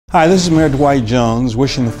Hi, this is Mayor Dwight Jones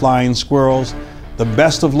wishing the Flying Squirrels the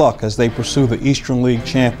best of luck as they pursue the Eastern League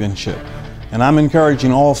Championship. And I'm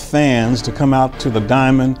encouraging all fans to come out to the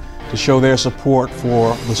Diamond to show their support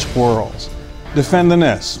for the Squirrels. Defend the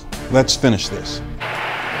nest. Let's finish this.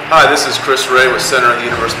 Hi, this is Chris Ray with Center of the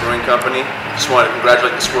Universe Brewing Company. Just wanted to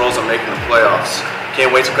congratulate the Squirrels on making the playoffs.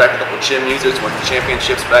 Can't wait to crack a couple chin users and win the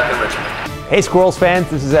championships back in Richmond. Hey Squirrels fans,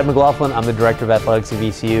 this is Ed McLaughlin. I'm the Director of Athletics at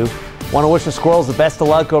ECU. Want to wish the Squirrels the best of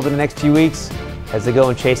luck over the next few weeks as they go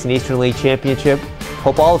and chase an Eastern League Championship.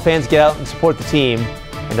 Hope all the fans get out and support the team,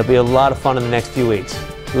 and it'll be a lot of fun in the next few weeks.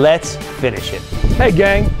 Let's finish it. Hey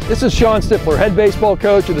gang, this is Sean Stifler, head baseball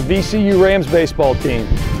coach of the VCU Rams baseball team,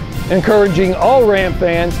 encouraging all Ram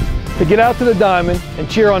fans to get out to the Diamond and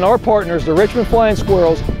cheer on our partners, the Richmond Flying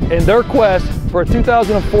Squirrels, in their quest for a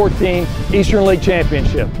 2014 Eastern League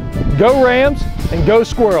Championship. Go Rams and go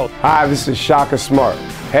Squirrels. Hi, this is Shaka Smart,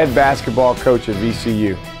 head basketball coach at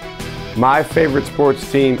VCU. My favorite sports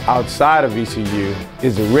team outside of VCU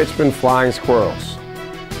is the Richmond Flying Squirrels.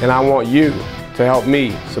 And I want you to help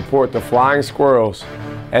me support the Flying Squirrels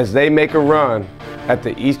as they make a run at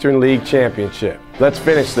the Eastern League Championship. Let's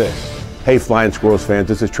finish this. Hey Flying Squirrels fans,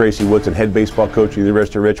 this is Tracy Woodson, head baseball coach at the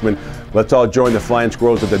University of Richmond. Let's all join the Flying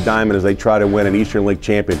Squirrels at the Diamond as they try to win an Eastern League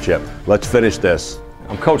Championship. Let's finish this.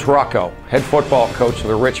 I'm Coach Rocco, head football coach of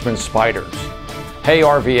the Richmond Spiders. Hey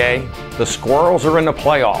RVA, the Squirrels are in the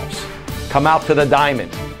playoffs. Come out to the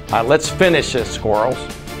Diamond. Let's finish this, Squirrels.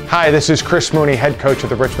 Hi, this is Chris Mooney, head coach of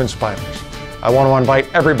the Richmond Spiders. I want to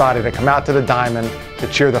invite everybody to come out to the Diamond to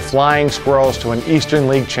cheer the Flying Squirrels to an Eastern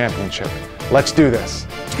League Championship. Let's do this.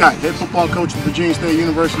 Scott, head football coach of Virginia State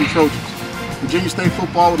University Trojans. Virginia State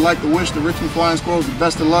football would like to wish the Richmond Flying Squirrels the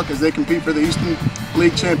best of luck as they compete for the Eastern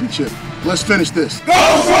League Championship. Let's finish this. Go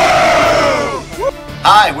Squirrels!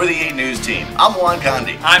 Hi, we're the 8 News team. I'm Juan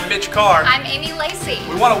Condi. I'm Mitch Carr. I'm Amy Lacey.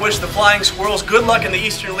 We want to wish the Flying Squirrels good luck in the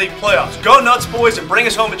Eastern League playoffs. Go Nuts, boys, and bring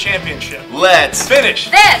us home a championship. Let's finish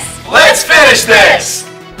this. Let's finish this.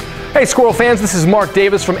 Hey Squirrel fans, this is Mark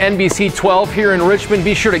Davis from NBC 12 here in Richmond.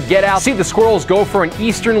 Be sure to get out, see the Squirrels go for an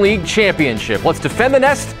Eastern League Championship. Let's defend the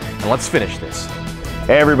nest and let's finish this.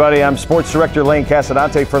 Hey everybody, I'm Sports Director Lane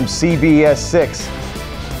Casadante from CBS 6.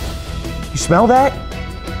 You smell that?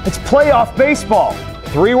 It's playoff baseball.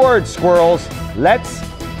 3 words, Squirrels. Let's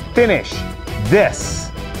finish this.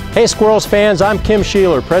 Hey Squirrels fans, I'm Kim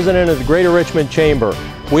Sheeler, president of the Greater Richmond Chamber.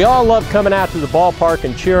 We all love coming out to the ballpark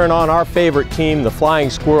and cheering on our favorite team, the Flying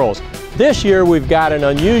Squirrels. This year we've got an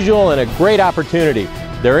unusual and a great opportunity.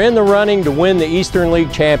 They're in the running to win the Eastern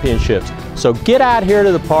League Championships. So get out here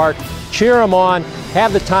to the park, cheer them on,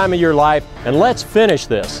 have the time of your life, and let's finish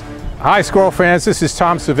this. Hi Squirrel fans, this is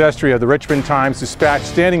Tom Silvestri of the Richmond Times-Dispatch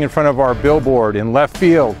standing in front of our billboard in left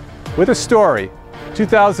field with a story.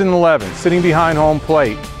 2011, sitting behind home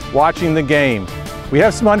plate, watching the game. We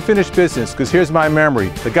have some unfinished business because here's my memory.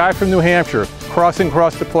 The guy from New Hampshire crossing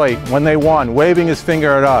across the plate when they won, waving his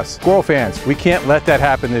finger at us. Squirrel fans, we can't let that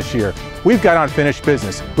happen this year. We've got unfinished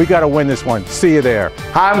business. We got to win this one. See you there.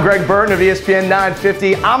 Hi, I'm Greg Burton of ESPN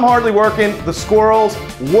 950. I'm hardly working. The Squirrels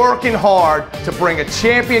working hard to bring a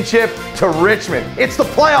championship to Richmond. It's the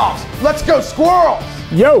playoffs. Let's go Squirrels!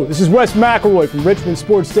 Yo, this is Wes McElroy from Richmond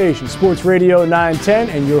Sports Station, Sports Radio 910,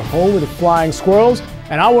 and you're home with the Flying Squirrels.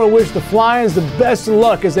 And I want to wish the Flyers the best of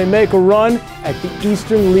luck as they make a run at the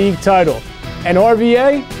Eastern League title. And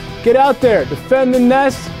RVA, get out there, defend the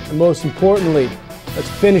nest, and most importantly, let's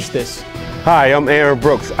finish this. Hi, I'm Aaron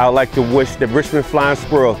Brooks. I'd like to wish the Richmond Flying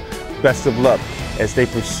Squirrels best of luck as they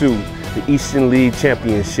pursue the Eastern League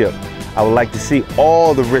Championship. I would like to see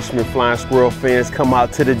all the Richmond Flying Squirrel fans come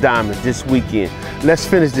out to the Diamond this weekend. Let's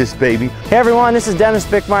finish this, baby. Hey everyone, this is Dennis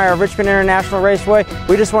Bickmeyer of Richmond International Raceway.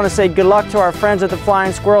 We just want to say good luck to our friends at the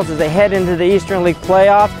Flying Squirrels as they head into the Eastern League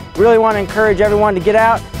playoffs. Really want to encourage everyone to get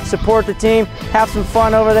out, support the team, have some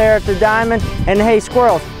fun over there at the Diamond. And hey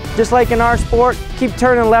Squirrels, just like in our sport, keep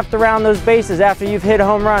turning left around those bases after you've hit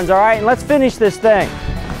home runs, all right? And let's finish this thing.